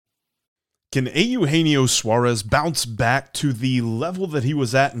Can Eugenio Suarez bounce back to the level that he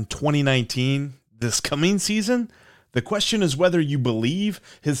was at in 2019 this coming season? The question is whether you believe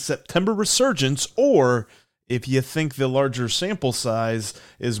his September resurgence or if you think the larger sample size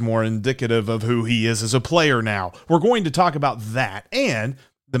is more indicative of who he is as a player now. We're going to talk about that and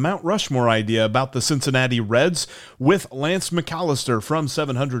the Mount Rushmore idea about the Cincinnati Reds with Lance McAllister from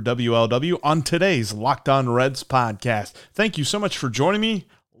 700 WLW on today's Locked On Reds podcast. Thank you so much for joining me.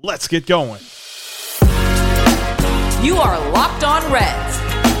 Let's get going. You are Locked On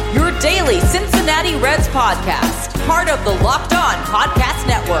Reds, your daily Cincinnati Reds podcast, part of the Locked On Podcast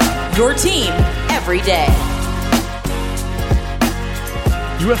Network, your team every day.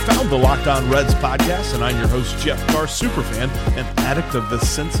 You have found the Locked On Reds podcast, and I'm your host, Jeff Carr, superfan and addict of the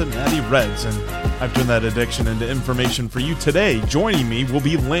Cincinnati Reds, and I've turned that addiction into information for you today. Joining me will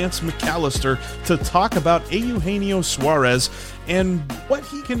be Lance McAllister to talk about Eugenio Suarez and what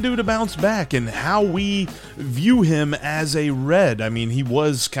he can do to bounce back and how we view him as a Red. I mean, he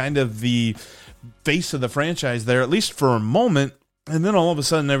was kind of the face of the franchise there, at least for a moment, and then all of a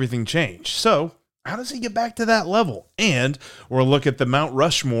sudden everything changed. So how does he get back to that level? And we'll look at the Mount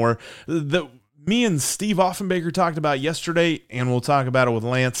Rushmore that me and Steve Offenbaker talked about yesterday, and we'll talk about it with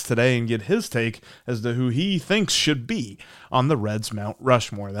Lance today and get his take as to who he thinks should be on the Reds Mount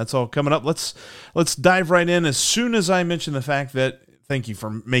Rushmore. That's all coming up. Let's dive right in as soon as I mention the fact that thank you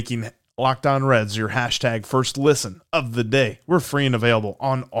for making Locked On Reds your hashtag first listen of the day. We're free and available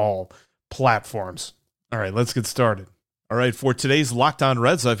on all platforms. All right, let's get started. All right, for today's Locked On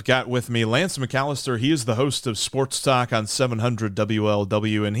Reds, I've got with me Lance McAllister. He is the host of Sports Talk on 700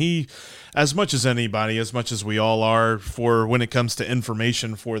 WLW, and he, as much as anybody, as much as we all are, for when it comes to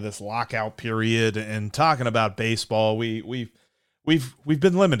information for this lockout period and talking about baseball, we've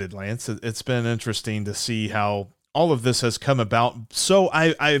been limited, Lance. It's been interesting to see how all of this has come about. So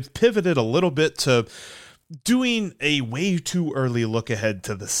I've pivoted a little bit to doing a way too early look ahead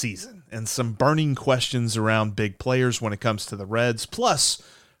to the season and some burning questions around big players when it comes to the Reds. Plus,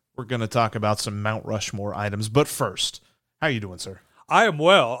 we're going to talk about some Mount Rushmore items. But first, how are you doing, sir? I am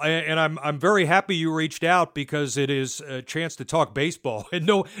well, and I'm very happy you reached out because it is a chance to talk baseball. And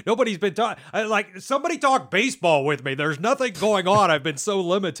nobody's been talking. Like, somebody talk baseball with me. There's nothing going on. I've been so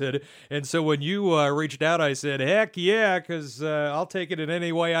limited. And so when you reached out, I said, heck yeah, because I'll take it in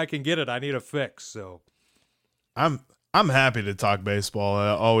any way I can get it. I need a fix, so I'm happy to talk baseball. I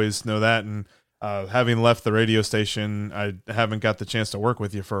always know that, and having left the radio station, I haven't got the chance to work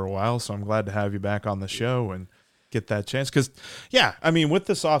with you for a while, so I'm glad to have you back on the show and get that chance. Because, yeah, I mean, with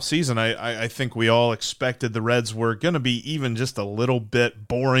this offseason, I think we all expected the Reds were going to be even just a little bit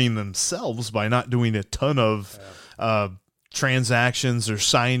boring themselves by not doing a ton of transactions or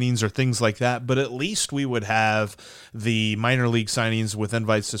signings or things like that, but at least we would have the minor league signings with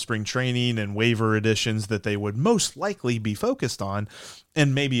invites to spring training and waiver additions that they would most likely be focused on,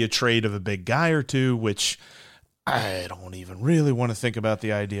 and maybe a trade of a big guy or two, which I don't even really want to think about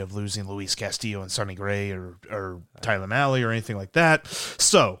the idea of losing Luis Castillo and Sonny Gray or Tyler Mahle or anything like that.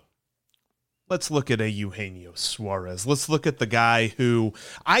 So let's look at Eugenio Suarez. Let's look at the guy who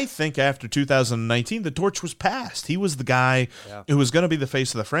I think after 2019, the torch was passed. He was the guy who was going to be the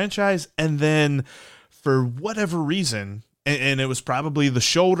face of the franchise. And then for whatever reason, and it was probably the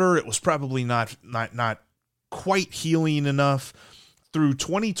shoulder, it was probably not quite healing enough through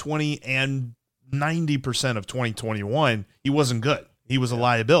 2020 and 90% of 2021, he wasn't good. He was a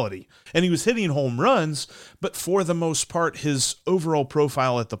liability, and he was hitting home runs, but for the most part, his overall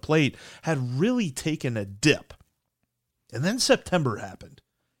profile at the plate had really taken a dip. And then September happened.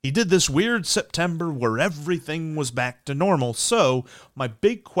 He did this weird September where everything was back to normal. So my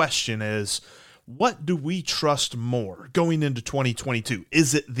big question is, what do we trust more going into 2022?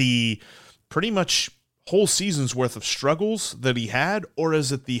 Is it the pretty much whole season's worth of struggles that he had, or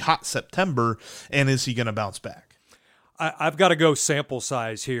is it the hot September, and is he going to bounce back? I've got to go sample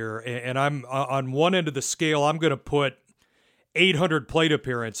size here, and I'm on one end of the scale. I'm going to put 800 plate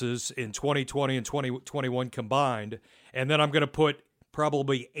appearances in 2020 and 2021 combined, and then I'm going to put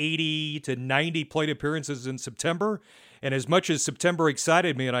probably 80 to 90 plate appearances in September. And as much as September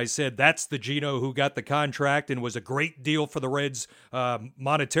excited me, and I said that's the Gino who got the contract and was a great deal for the Reds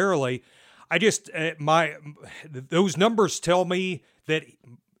monetarily, I just those numbers tell me that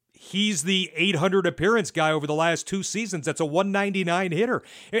he's the 800 appearance guy over the last two seasons. That's a 199 hitter.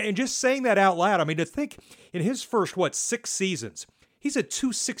 And just saying that out loud, I mean, to think in his first, 6 seasons, he's a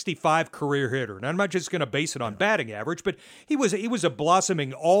 265 career hitter. And I'm not just going to base it on batting average, but he was a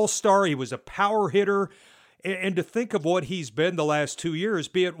blossoming all-star. He was a power hitter. And to think of what he's been the last 2 years,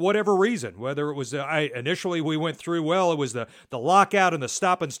 be it whatever reason, whether it was initially we went through, well, it was the lockout and the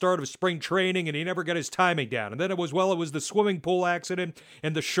stop and start of spring training, and he never got his timing down. And then it was the swimming pool accident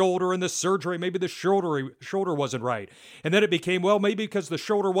and the shoulder and the surgery. Maybe the shoulder wasn't right. And then it became, well, maybe because the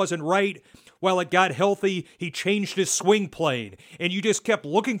shoulder wasn't right, while it got healthy, he changed his swing plane. And you just kept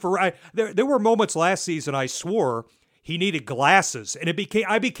looking for, there were moments last season I swore he needed glasses, and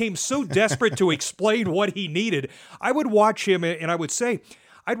I became so desperate to explain what he needed. I would watch him, and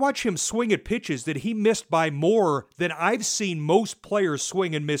I'd watch him swing at pitches that he missed by more than I've seen most players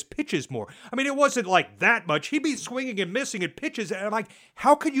swing and miss pitches more. I mean, it wasn't like that much. He'd be swinging and missing at pitches, and I'm like,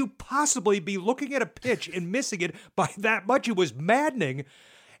 how could you possibly be looking at a pitch and missing it by that much? It was maddening.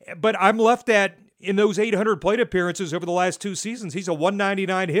 But I'm left in those 800 plate appearances over the last 2 seasons, he's a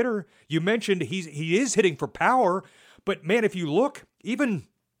 199 hitter. You mentioned he is hitting for power. But, man, if you look,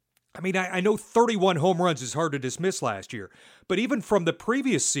 I know 31 home runs is hard to dismiss last year, but even from the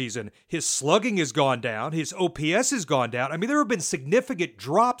previous season, his slugging has gone down, his OPS has gone down. I mean, there have been significant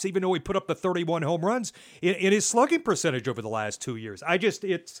drops, even though he put up the 31 home runs, in his slugging percentage over the last 2 years.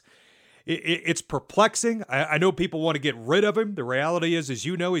 It's perplexing. I know people want to get rid of him. The reality is, as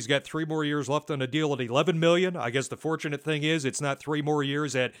you know, he's got 3 more years left on a deal at $11 million. I guess the fortunate thing is it's not 3 more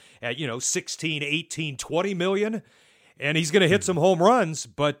years at 16, 18, 20 million. And he's going to hit some home runs,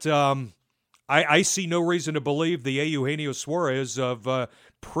 but I see no reason to believe the Eugenio Suarez of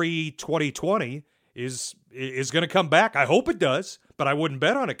pre-2020 is going to come back. I hope it does, but I wouldn't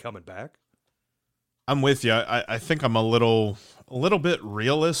bet on it coming back. I'm with you. I think I'm a little bit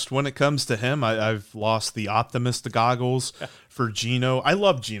realist when it comes to him. I've lost the optimist goggles for Gino. I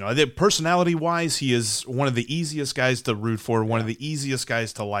love Gino. I think personality-wise, he is one of the easiest guys to root for, one of the easiest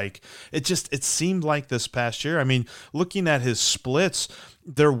guys to like. It seemed like this past year. I mean, looking at his splits,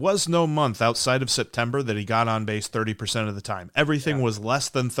 there was no month outside of September that he got on base 30% of the time. Everything was less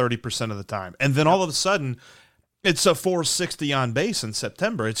than 30% of the time. And then all of a sudden, it's a 460 on base in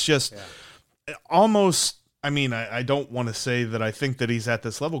September. It's just almost... I mean, I don't want to say that I think that he's at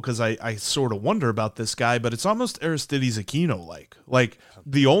this level because I sort of wonder about this guy, but it's almost Aristides Aquino-like. Like,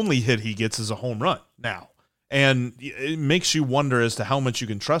 the only hit he gets is a home run now. And it makes you wonder as to how much you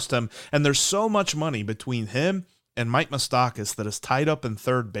can trust him. And there's so much money between him and Mike Moustakas that is tied up in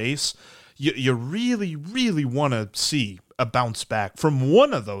third base. You really, really want to see a bounce back from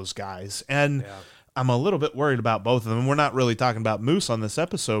one of those guys. And I'm a little bit worried about both of them. We're not really talking about Moose on this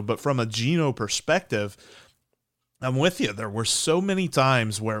episode, but from a Gino perspective, I'm with you. There were so many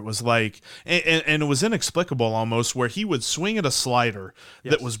times where it was like, and it was inexplicable almost, where he would swing at a slider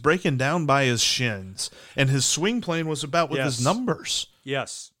that was breaking down by his shins, and his swing plane was about with his numbers.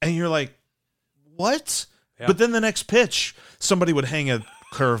 Yes. And you're like, what? Yeah. But then the next pitch, somebody would hang a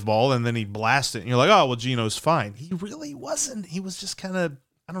curveball, and then he'd blast it, and you're like, oh, well, Gino's fine. He really wasn't. He was just kind of,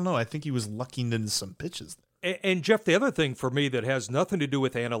 I don't know, I think he was lucking into some pitches there. And Jeff, the other thing for me that has nothing to do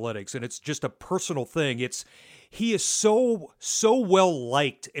with analytics, and it's just a personal thing, he is so well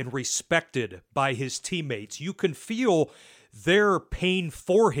liked and respected by his teammates. You can feel their pain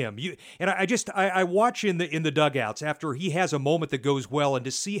for him. I watch in the dugouts after he has a moment that goes well, and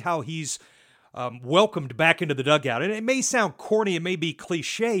to see how he's welcomed back into the dugout. And it may sound corny, it may be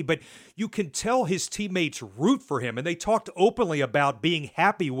cliche, but you can tell his teammates root for him. And they talked openly about being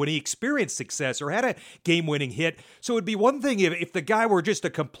happy when he experienced success or had a game-winning hit. So it'd be one thing if the guy were just a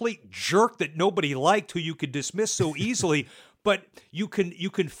complete jerk that nobody liked, who you could dismiss so easily, but you can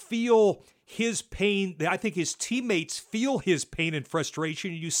feel his pain. I think his teammates feel his pain and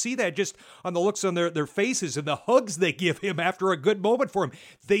frustration. You see that just on the looks on their faces and the hugs they give him after a good moment for him.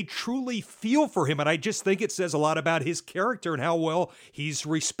 They truly feel for him, and I just think it says a lot about his character and how well he's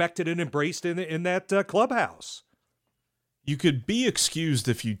respected and embraced in that clubhouse. You could be excused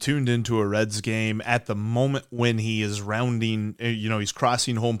if you tuned into a Reds game at the moment when he is rounding, he's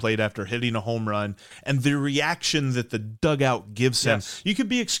crossing home plate after hitting a home run, and the reaction that the dugout gives him. You could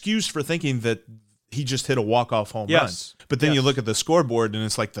be excused for thinking that he just hit a walk-off home run. But then you look at the scoreboard, and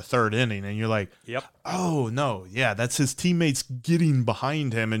it's like the third inning, and you're like, oh, no, that's his teammates getting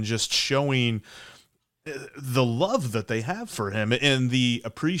behind him and just showing the love that they have for him and the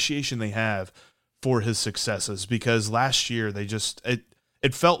appreciation they have for his successes, because last year they just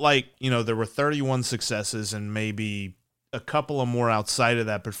it felt like there were 31 successes and maybe a couple of more outside of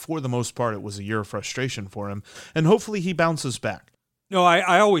that, but for the most part it was a year of frustration for him, and hopefully he bounces back. No,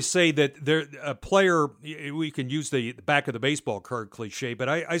 I always say that a player, we can use the back of the baseball card cliche, but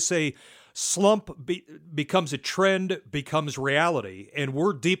I say slump becomes a trend, becomes reality. And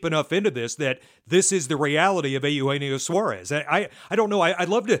we're deep enough into this that this is the reality of Eugenio Suarez. I don't know. I'd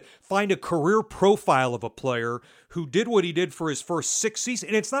love to find a career profile of a player who did what he did for his first 6 seasons.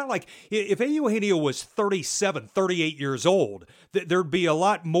 And it's not like if Eugenio was 37, 38 years old, there'd be a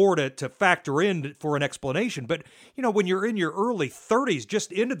lot more to factor in for an explanation. But, when you're in your early 30s,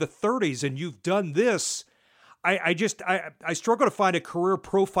 just into the 30s, and you've done this, I struggle to find a career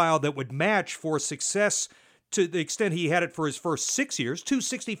profile that would match for success to the extent he had it for his first 6 years.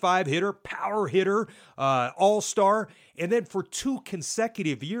 265 hitter, power hitter, all-star, and then for 2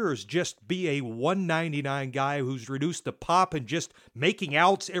 consecutive years just be a 199 guy who's reduced to pop and just making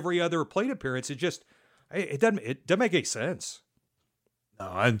outs every other plate appearance. It doesn't make any sense.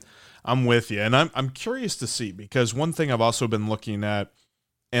 No, I'm with you, and I'm curious to see, because one thing I've also been looking at,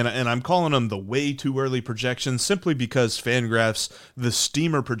 and I'm calling them the way too early projections, simply because Fangraphs, the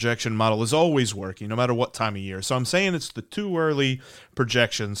steamer projection model, is always working, no matter what time of year. So I'm saying it's the too early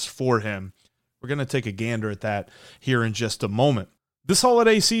projections for him. We're going to take a gander at that here in just a moment. This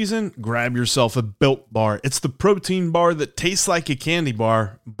holiday season, grab yourself a Built Bar. It's the protein bar that tastes like a candy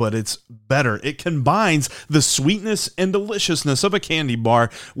bar, but it's better. It combines the sweetness and deliciousness of a candy bar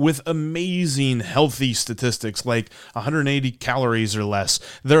with amazing healthy statistics like 180 calories or less.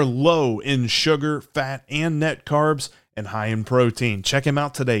 They're low in sugar, fat, and net carbs, and high in protein. Check them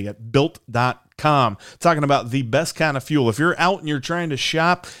out today at Built.com. Talking about the best kind of fuel. If you're out and you're trying to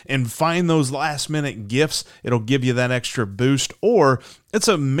shop and find those last minute gifts, it'll give you that extra boost. Or it's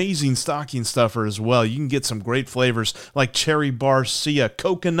an amazing stocking stuffer as well. You can get some great flavors like cherry barcia,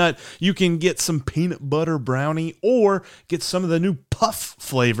 coconut. You can get some peanut butter brownie, or get some of the new puff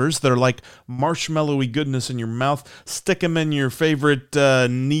flavors that are like marshmallowy goodness in your mouth. Stick them in your favorite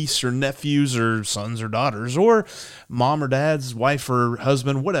niece or nephews or sons or daughters, or mom or dad's wife or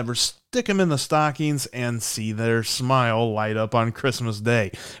husband, whatever. Stick them in the stockings and see their smile light up on Christmas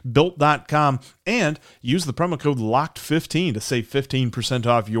Day. Built.com, and use the promo code LOCKED15 to save 15%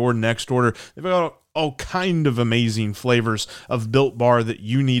 off your next order. They've got all kind of amazing flavors of Built Bar that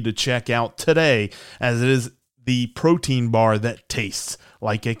you need to check out today, as it is the protein bar that tastes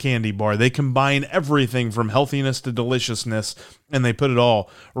like a candy bar. They combine everything from healthiness to deliciousness, and they put it all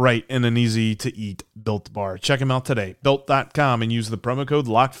right in an easy-to-eat Built Bar. Check them out today, Built.com, and use the promo code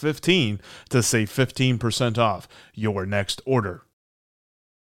LOCKED15 to save 15% off your next order.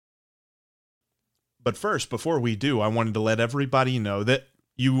 But first, before we do, I wanted to let everybody know that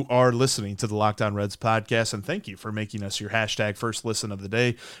you are listening to the Locked On Reds podcast, and thank you for making us your hashtag first listen of the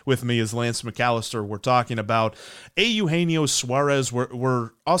day. With me is Lance McAllister. We're talking about Eugenio Suarez.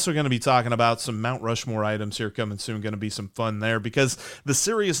 We're also going to be talking about some Mount Rushmore items here coming soon. Going to be some fun there, because the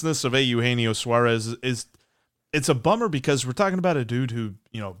seriousness of Eugenio Suarez it's a bummer, because we're talking about a dude who,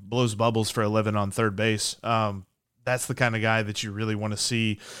 blows bubbles for a living on third base. That's the kind of guy that you really want to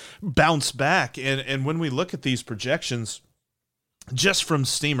see bounce back. And when we look at these projections, just from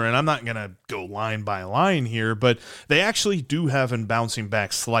Steamer, and I'm not going to go line by line here, but they actually do have him bouncing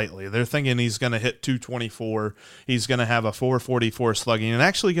back slightly. They're thinking he's going to hit 224. He's going to have a 444 slugging and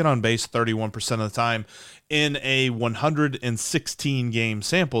actually get on base 31% of the time in a 116 game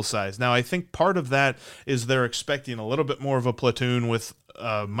sample size. Now, I think part of that is they're expecting a little bit more of a platoon with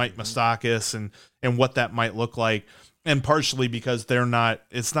Mike Moustakas and what that might look like. And partially because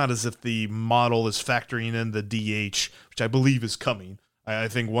it's not as if the model is factoring in the DH, which I believe is coming. I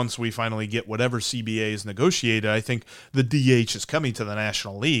think once we finally get whatever CBA is negotiated, I think the DH is coming to the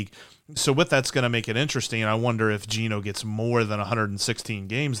National League. So with that's going to make it interesting. And I wonder if Gino gets more than 116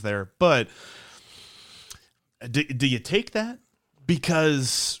 games there. But do you take that?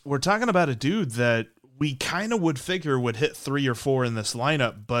 Because we're talking about a dude that we kind of would figure would hit 3 or 4 in this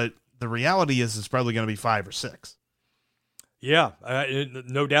lineup, but the reality is it's probably going to be 5 or 6. Yeah,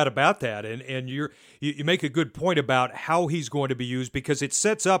 no doubt about that. And you make a good point about how he's going to be used, because it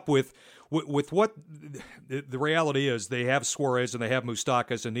sets up with what the reality is. They have Suarez and they have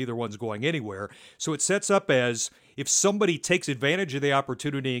Moustakas, and neither one's going anywhere. So it sets up as if somebody takes advantage of the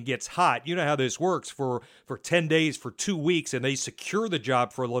opportunity and gets hot. You know how this works for 10 days, for 2 weeks, and they secure the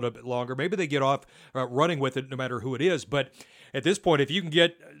job for a little bit longer. Maybe they get off running with it no matter who it is. But at this point, if you can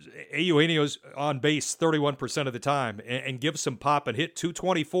get Eugenio's on base 31% of the time and give some pop and hit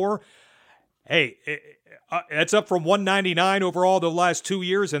 224, hey, that's up from 199 overall the last 2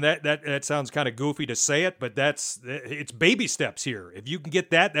 years, and that sounds kind of goofy to say it, but it's baby steps here. If you can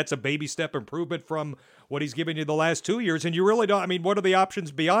get that, that's a baby step improvement from what he's given you the last 2 years, and you really don't. I mean, what are the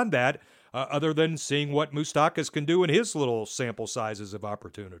options beyond that, other than seeing what Moustakas can do in his little sample sizes of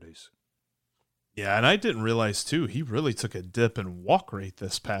opportunities? Yeah, and I didn't realize, too, he really took a dip in walk rate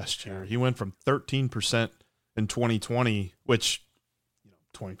this past year. He went from 13% in 2020, which,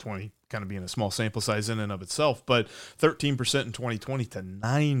 2020 kind of being a small sample size in and of itself, but 13% in 2020 to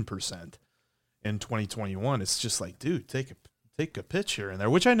 9% in 2021. It's just like, dude, take a pitch here and there,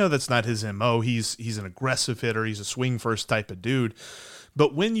 which I know that's not his MO. He's an aggressive hitter. He's a swing first type of dude.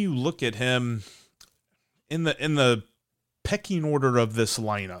 But when you look at him in the pecking order of this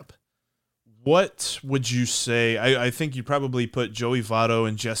lineup, what would you say? I think you probably put Joey Votto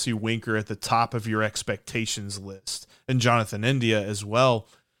and Jesse Winker at the top of your expectations list, and Jonathan India as well.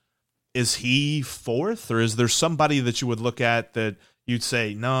 Is he fourth, or is there somebody that you would look at that you'd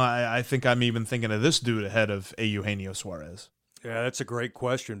say, no, I think I'm even thinking of this dude ahead of Eugenio Suarez? Yeah, that's a great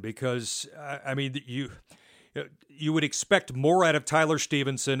question because, I mean, you would expect more out of Tyler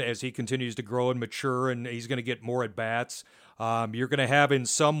Stevenson as he continues to grow and mature, and he's going to get more at-bats. You're going to have in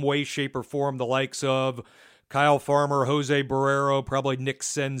some way, shape, or form the likes of Kyle Farmer, Jose Barrero, probably Nick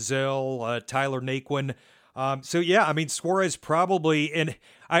Senzel, Tyler Naquin. So yeah, I mean Suarez probably, and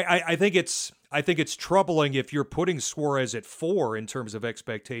I think it's troubling if you're putting Suarez at 4 in terms of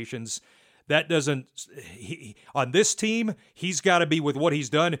expectations. That doesn't on this team. He's got to be, with what he's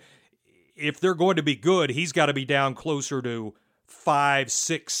done. If they're going to be good, he's got to be down closer to 5,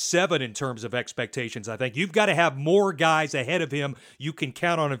 6, 7 in terms of expectations. I think you've got to have more guys ahead of him you can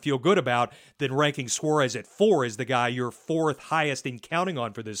count on and feel good about than ranking Suarez at 4 as the guy you're 4th highest in counting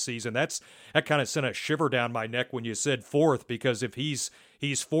on for this season. That kind of sent a shiver down my neck when you said 4th, because if he's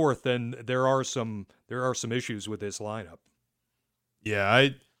 4th, then there are some issues with this lineup. Yeah,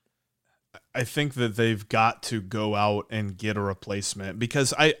 I think that they've got to go out and get a replacement,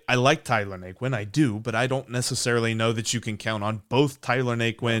 because I like Tyler Naquin. I do, but I don't necessarily know that you can count on both Tyler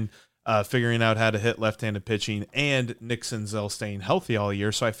Naquin figuring out how to hit left-handed pitching and Nick Senzel staying healthy all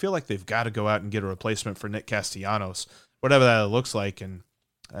year. So I feel like they've got to go out and get a replacement for Nick Castellanos, whatever that looks like. And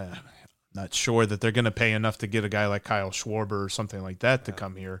not sure that they're going to pay enough to get a guy like Kyle Schwarber or something like that to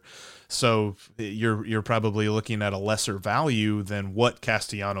come here. So you're probably looking at a lesser value than what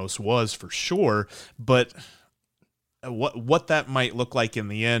Castellanos was for sure. But what that might look like in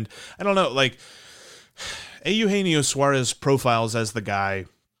the end, I don't know. Like, Eugenio Suarez profiles as the guy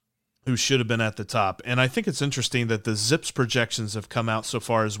who should have been at the top. And I think it's interesting that the Zips projections have come out so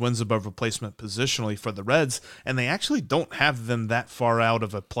far as wins above replacement positionally for the Reds, and they actually don't have them that far out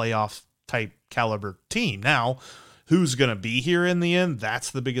of a playoff type caliber team. Now, who's going to be here in the end?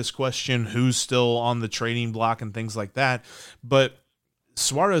 That's the biggest question. Who's still on the trading block and things like that. But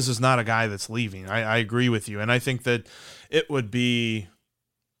Suarez is not a guy that's leaving. I agree with you. And I think that it would be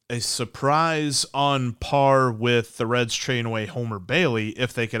a surprise on par with the Reds trading away Homer Bailey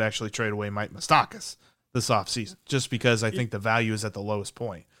if they could actually trade away Mike Moustakas this offseason, just because I think the value is at the lowest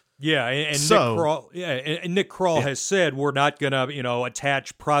point. Yeah, and Nick Krall has said we're not going to,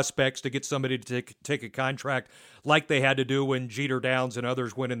 attach prospects to get somebody to take a contract like they had to do when Jeter Downs and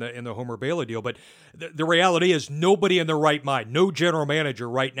others went in the Homer Bailey deal. But the reality is, nobody in their right mind, no general manager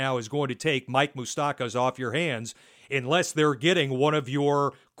right now is going to take Mike Moustakas off your hands unless they're getting one of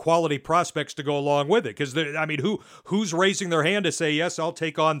your quality prospects to go along with it. Because who's raising their hand to say, yes, I'll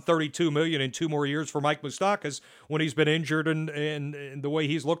take on $32 million in 2 more years for Mike Moustakas when he's been injured and the way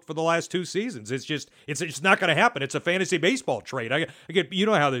he's looked for the last 2 seasons? It's just it's not going to happen. It's a fantasy baseball trade. I get, you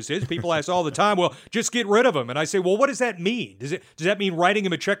know how this is. People ask all the time, well, just get rid of him. And I say, well, what does that mean? Does that mean writing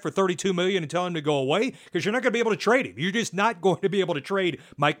him a check for $32 million and telling him to go away? Because you're not going to be able to trade him. You're just not going to be able to trade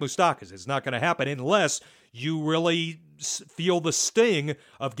Mike Moustakas. It's not going to happen unless you really feel the sting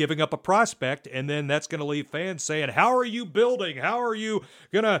of giving up a prospect, and then that's going to leave fans saying, how are you building? How are you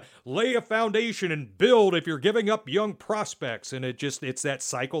going to lay a foundation and build if you're giving up young prospects? And it's that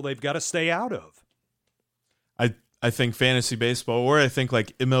cycle they've got to stay out of. I think fantasy baseball, or I think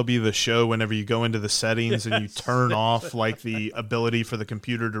like MLB The Show, whenever you go into the settings and you turn off like the ability for the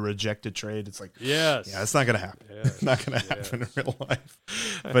computer to reject a trade, it's like, yeah, it's not going to happen. Yes. It's not going to happen in real life.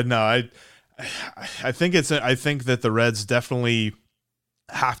 But no, I think that the Reds definitely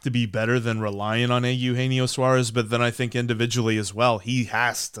have to be better than relying on Eugenio Suarez, but then I think individually as well, he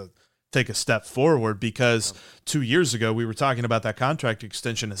has to take a step forward, because 2 years ago we were talking about that contract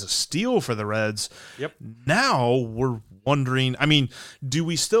extension as a steal for the Reds. Yep. Now we're wondering, do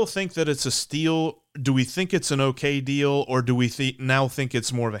we still think that it's a steal? Do we think it's an okay deal, or do we now think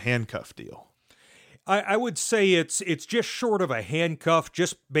it's more of a handcuff deal? I would say it's just short of a handcuff,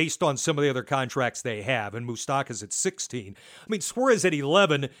 just based on some of the other contracts they have. And Moustakas at 16. Suarez at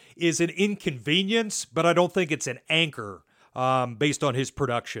 11 is an inconvenience, but I don't think it's an anchor based on his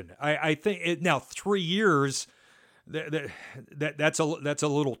production. I think now 3 years, that's a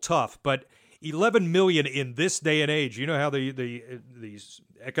little tough. But $11 million in this day and age. You know how the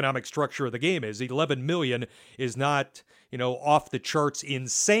economic structure of the game is. $11 million is not, off the charts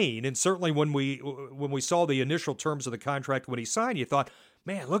insane. And certainly when we saw the initial terms of the contract when he signed, you thought,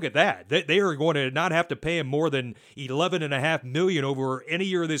 man, look at that. They are going to not have to pay him more than $11.5 million over any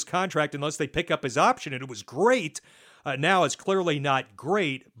year of this contract unless they pick up his option. And it was great. Now it's clearly not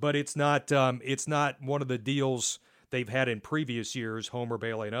great, but it's not one of the deals they've had in previous years, Homer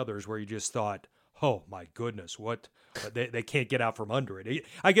Bailey and others, where you just thought, oh my goodness, what they can't get out from under it.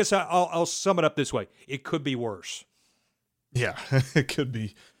 I guess I'll sum it up this way: it could be worse. Yeah, it could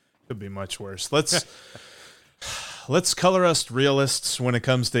be much worse. Let's color us realists when it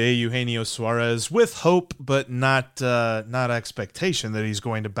comes to Eugenio Suarez, with hope but not expectation that he's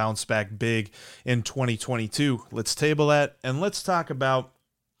going to bounce back big in 2022. Let's table that and let's talk about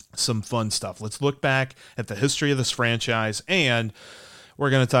some fun stuff. Let's look back at the history of this franchise, and we're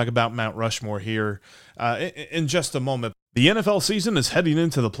going to talk about Mount Rushmore here in just a moment. The NFL season is heading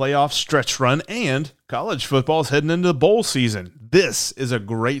into the playoff stretch run, and college football is heading into the bowl season. This is a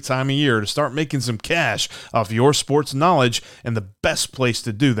great time of year to start making some cash off your sports knowledge, and the best place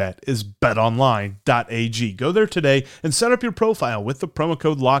to do that is betonline.ag. Go there today and set up your profile with the promo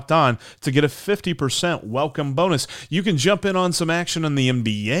code LOCKEDON to get a 50% welcome bonus. You can jump in on some action in the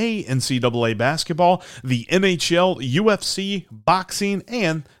NBA, NCAA basketball, the NHL, UFC, boxing,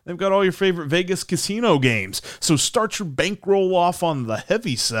 and they've got all your favorite Vegas casino games. So start your bankroll off on the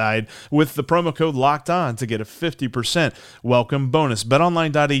heavy side with the promo code LOCKEDON to get a 50% welcome bonus.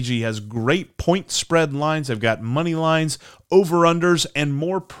 BetOnline.ag has great point spread lines. They've got money lines, over-unders, and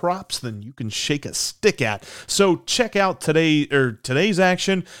more props than you can shake a stick at. So check out today's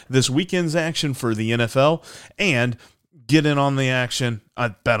action, this weekend's action for the NFL, and get in on the action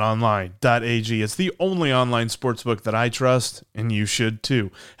at betonline.ag. It's the only online sportsbook that I trust, and you should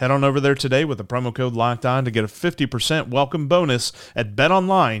too. Head on over there today with the promo code LOCKEDON to get a 50% welcome bonus at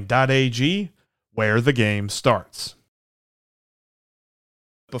betonline.ag, where the game starts.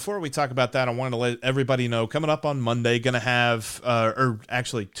 Before we talk about that, I wanted to let everybody know, coming up on Monday, going to have, or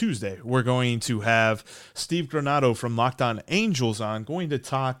actually Tuesday, we're going to have Steve Granado from Locked On Angels on, going to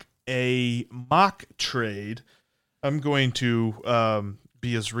talk a mock trade. I'm going to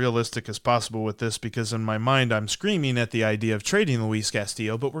be as realistic as possible with this because in my mind I'm screaming at the idea of trading Luis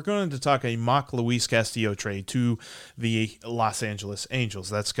Castillo, but we're going to talk a mock Luis Castillo trade to the Los Angeles Angels.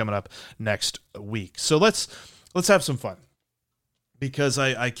 That's coming up next week. So let's have some fun, because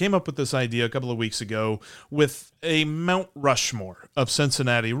I came up with this idea a couple of weeks ago with a Mount Rushmore of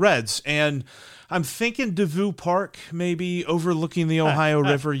Cincinnati Reds, and I'm thinking Devou Park, maybe overlooking the Ohio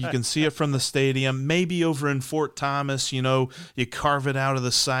River. You can see it from the stadium. Maybe over in Fort Thomas, you carve it out of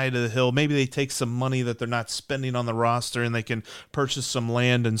the side of the hill. Maybe they take some money that they're not spending on the roster and they can purchase some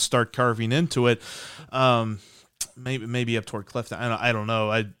land and start carving into it. Maybe up toward Clifton. I don't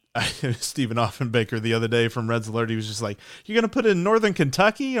know. Stephen Offenbaker the other day from Reds Alert, he was just like, "You're going to put it in northern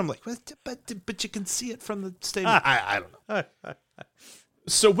Kentucky?" I'm like, but you can see it from the stadium. I don't know.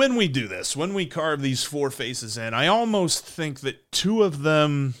 So when we do this, when we carve these four faces in, I almost think that two of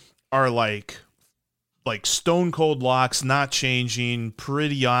them are like stone cold locks, not changing,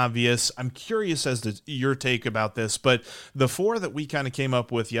 pretty obvious. I'm curious as to your take about this, but the four that we kind of came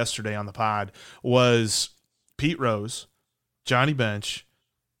up with yesterday on the pod was Pete Rose, Johnny Bench,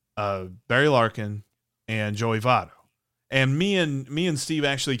 Barry Larkin, and Joey Votto. And me and Steve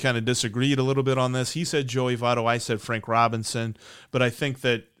actually kind of disagreed a little bit on this. He said Joey Votto, I said Frank Robinson, but I think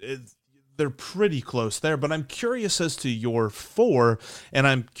that they're pretty close there. But I'm curious as to your four, and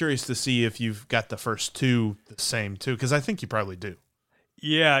I'm curious to see if you've got the first two the same too, because I think you probably do.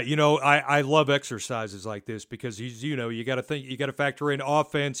 Yeah, I love exercises like this because you got to think, you got to factor in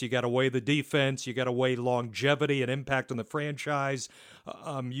offense, you got to weigh the defense, you got to weigh longevity and impact on the franchise.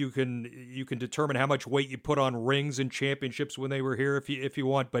 You can determine how much weight you put on rings and championships when they were here if you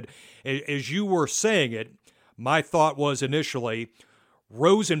want. But as you were saying it, my thought was initially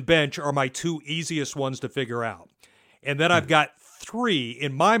Rose and Bench are my two easiest ones to figure out, and then I've got three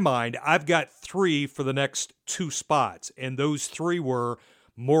in my mind. I've got three for the next two spots, and those three were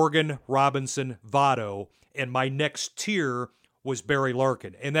Morgan, Robinson, Votto, and my next tier was Barry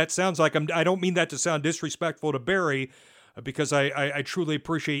Larkin. And that sounds like I don't mean that to sound disrespectful to Barry, because I truly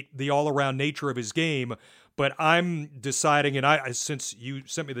appreciate the all-around nature of his game. But I'm deciding, and since you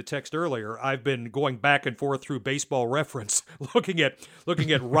sent me the text earlier, I've been going back and forth through Baseball Reference, looking at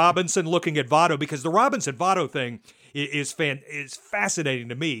Robinson, looking at Votto, because the Robinson-Votto thing is fascinating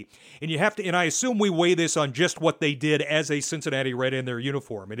to me. And you have to, and I assume we weigh this on just what they did as a Cincinnati Red in their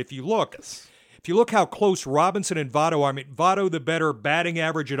uniform. And if you look, if you look how close Robinson and Votto are, I mean, Votto the better batting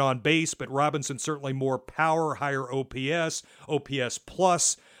average and on base, but Robinson certainly more power, higher OPS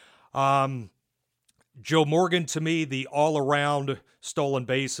plus. Joe Morgan, to me, the all-around stolen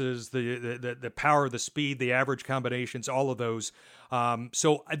bases, the power, the speed, the average combinations, all of those.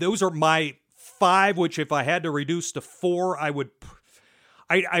 So those are my 5, which if I had to reduce to 4,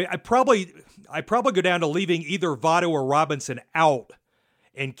 I'd probably go down to leaving either Votto or Robinson out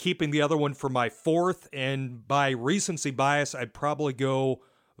and keeping the other one for my 4th. And by recency bias, I'd probably go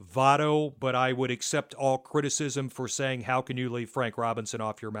Votto, but I would accept all criticism for saying, how can you leave Frank Robinson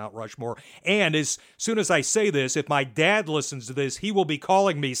off your Mount Rushmore? And as soon as I say this, if my dad listens to this, he will be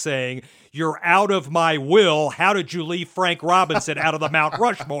calling me saying, you're out of my will. How did you leave Frank Robinson out of the Mount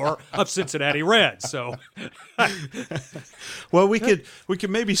Rushmore of Cincinnati Reds? So, well, we could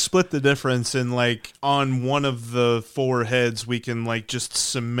maybe split the difference in, like, on one of the 4 heads, we can, like, just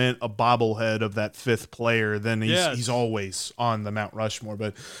cement a bobblehead of that 5th player. Then he's always on the Mount Rushmore.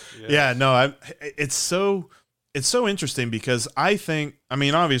 But yeah, no, it's so interesting because I think, I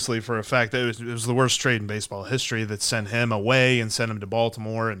mean, obviously for a fact that it was the worst trade in baseball history that sent him away and sent him to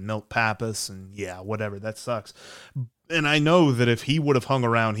Baltimore and Milt Pappas and whatever, that sucks. And I know that if he would have hung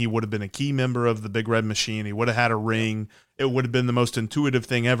around, he would have been a key member of the Big Red Machine. He would have had a ring. It would have been the most intuitive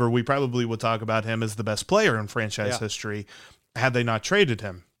thing ever. We probably would talk about him as the best player in franchise history had they not traded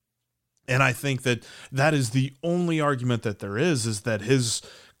him. And I think that is the only argument that there is that his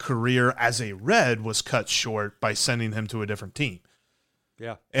career as a Red was cut short by sending him to a different team.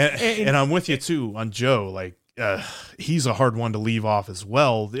 Yeah. And I'm with you too on Joe. Like, he's a hard one to leave off as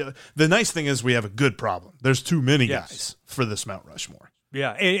well. The nice thing is we have a good problem. There's too many guys for this Mount Rushmore.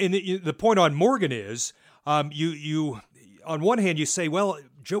 Yeah. And the point on Morgan is, you on one hand, you say, well,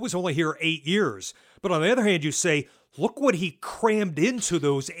 Joe was only here 8 years. But on the other hand, you say, look what he crammed into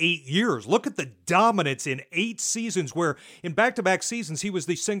those 8 years. Look at the dominance in 8 seasons where in back-to-back seasons, he was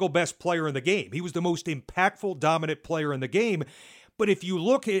the single best player in the game. He was the most impactful, dominant player in the game. But if you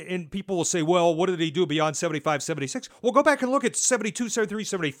look at, and people will say, well, what did he do beyond 75, 76? Well, go back and look at 72, 73,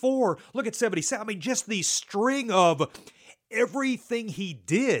 74. Look at 77. I mean, just the string of everything he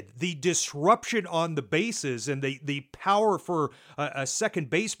did, the disruption on the bases and the power for a second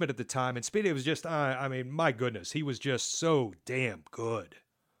baseman at the time. And Speedy was just, I mean, my goodness, he was just so damn good.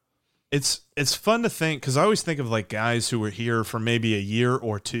 It's fun to think, because I always think of like guys who were here for maybe a year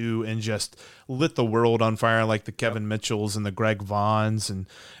or two and just lit the world on fire, like the Kevin Mitchells and the Greg Vaughns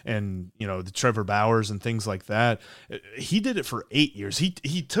and you know, the Trevor Bauers and things like that. He did it for 8 years.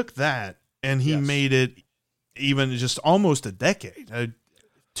 He took that and he made it even just almost a decade.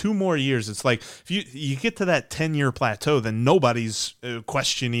 2 more years. It's like if you get to that 10-year plateau, then nobody's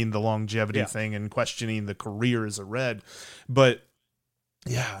questioning the longevity thing and questioning the career as a Red. But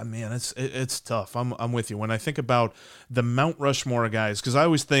yeah, man, it's tough. I'm with you. When I think about the Mount Rushmore guys, because I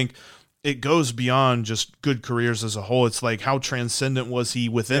always think it goes beyond just good careers as a whole. It's like, how transcendent was he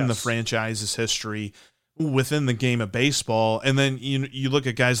within the franchise's history, within the game of baseball? And then you look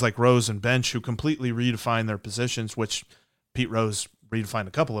at guys like Rose and Bench who completely redefined their positions, which Pete Rose redefined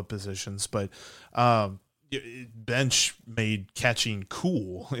a couple of positions, but Bench made catching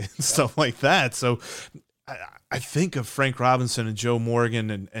cool and stuff like that. So I think of Frank Robinson and Joe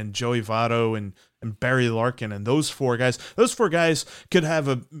Morgan and Joey Votto and Barry Larkin and those 4 guys. Those 4 guys could have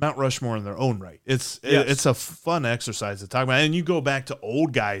a Mount Rushmore in their own right. It's a fun exercise to talk about. And you go back to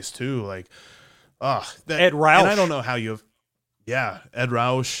old guys too, like Ed Rausch. And I don't know how you have, Ed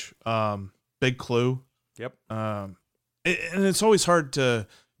Rausch, Big Clue. Yep. And it's always hard to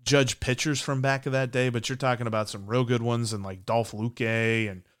judge pitchers from back of that day, but you're talking about some real good ones and like Dolph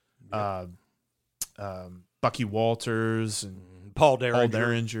Luque and Bucky Walters and Paul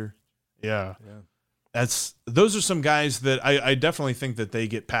Derringer. Yeah. Those are some guys that I definitely think that they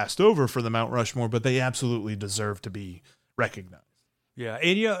get passed over for the Mount Rushmore, but they absolutely deserve to be recognized. Yeah,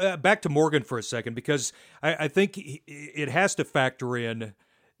 and back to Morgan for a second, because I think it has to factor in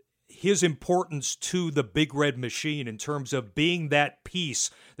his importance to the Big Red Machine in terms of being that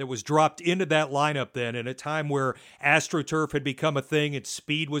piece that was dropped into that lineup then in a time where AstroTurf had become a thing and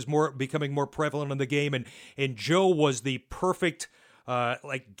speed was becoming more prevalent in the game, and Joe was the perfect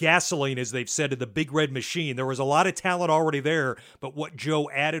like gasoline, as they've said, to the Big Red Machine. There was a lot of talent already there, but what Joe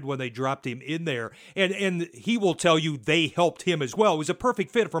added when they dropped him in there, and he will tell you they helped him as well. It was a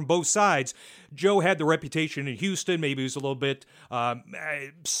perfect fit from both sides. Joe had the reputation in Houston. Maybe he was a little bit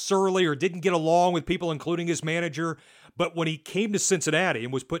surly or didn't get along with people, including his manager. But when he came to Cincinnati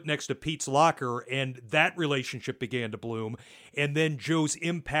and was put next to Pete's locker, and that relationship began to bloom, and then Joe's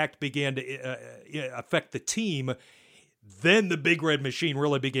impact began to affect the team, then the Big Red Machine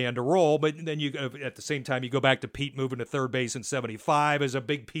really began to roll. But then you, at the same time, you go back to Pete moving to third base in 75 as a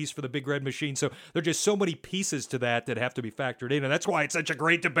big piece for the Big Red Machine. So there are just so many pieces to that have to be factored in. And that's why it's such a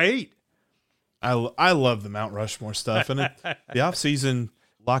great debate. I love the Mount Rushmore stuff. And the offseason,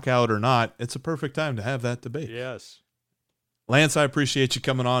 lockout or not, it's a perfect time to have that debate. Yes. Lance, I appreciate you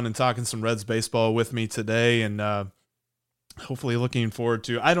coming on and talking some Reds baseball with me today. And hopefully looking forward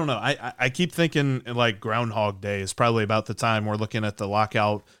to, I don't know, I keep thinking like Groundhog Day is probably about the time we're looking at the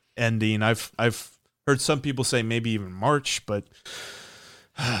lockout ending. I've heard some people say maybe even March, but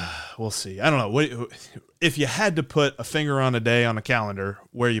we'll see. I don't know. If you had to put a finger on a day on a calendar,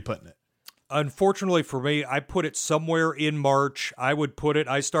 where are you putting it? Unfortunately for me, I put it somewhere in March. I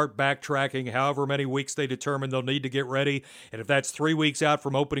start backtracking however many weeks they determine they'll need to get ready. And if that's 3 weeks out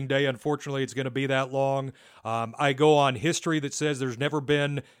from opening day, unfortunately, it's going to be that long. I go on history that says there've never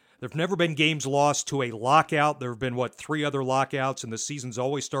been games lost to a lockout. There have been, 3 other lockouts, and the season's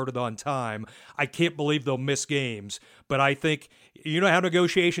always started on time. I can't believe they'll miss games. But I think, you know how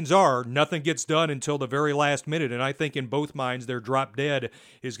negotiations are. Nothing gets done until the very last minute. And I think in both minds, their drop dead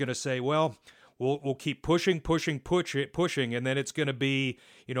is going to say, well, we'll keep pushing, and then it's going to be,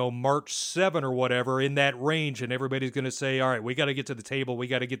 March 7 or whatever in that range, and everybody's going to say, all right, we got to get to the table, we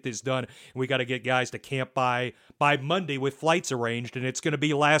got to get this done, and we got to get guys to camp by Monday with flights arranged, and it's going to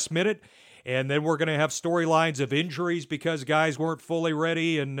be last minute, and then we're going to have storylines of injuries because guys weren't fully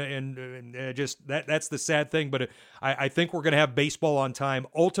ready, and just that's the sad thing, but I think we're going to have baseball on time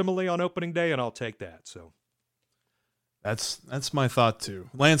ultimately on opening day, and I'll take that, so. That's my thought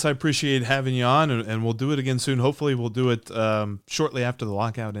too. Lance, I appreciate having you on, and we'll do it again soon. Hopefully we'll do it shortly after the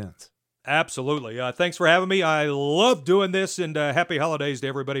lockout ends. Absolutely. Thanks for having me. I love doing this, and happy holidays to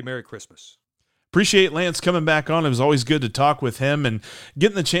everybody. Merry Christmas. Appreciate Lance coming back on. It was always good to talk with him and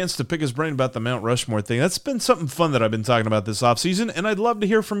getting the chance to pick his brain about the Mount Rushmore thing. That's been something fun that I've been talking about this offseason, and I'd love to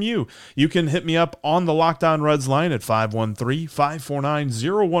hear from you. You can hit me up on the Locked On Reds line at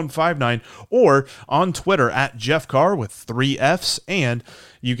 513-549-0159 or on Twitter at Jeff Carr with 3 Fs, and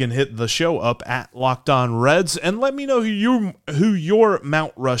you can hit the show up at Locked On Reds and let me know who your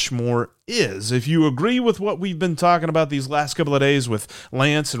Mount Rushmore is. If you agree with what we've been talking about these last couple of days with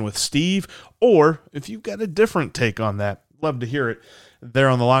Lance and with Steve, or if you've got a different take on that, love to hear it there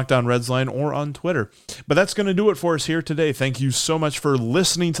on the Locked On Reds line or on Twitter. But that's going to do it for us here today. Thank you so much for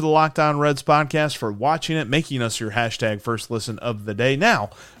listening to the Locked On Reds podcast, for watching it, making us your hashtag first listen of the day.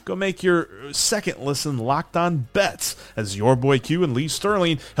 Now, go make your second listen Locked On Bets as your boy Q and Lee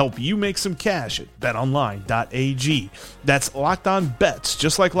Sterling help you make some cash at betonline.ag. That's Locked On Bets,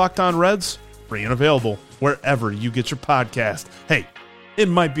 just like Locked On Reds, free and available wherever you get your podcast. Hey, it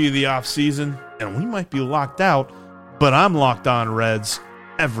might be the off season and we might be locked out, but I'm Locked On Reds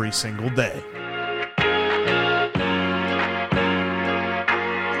every single day.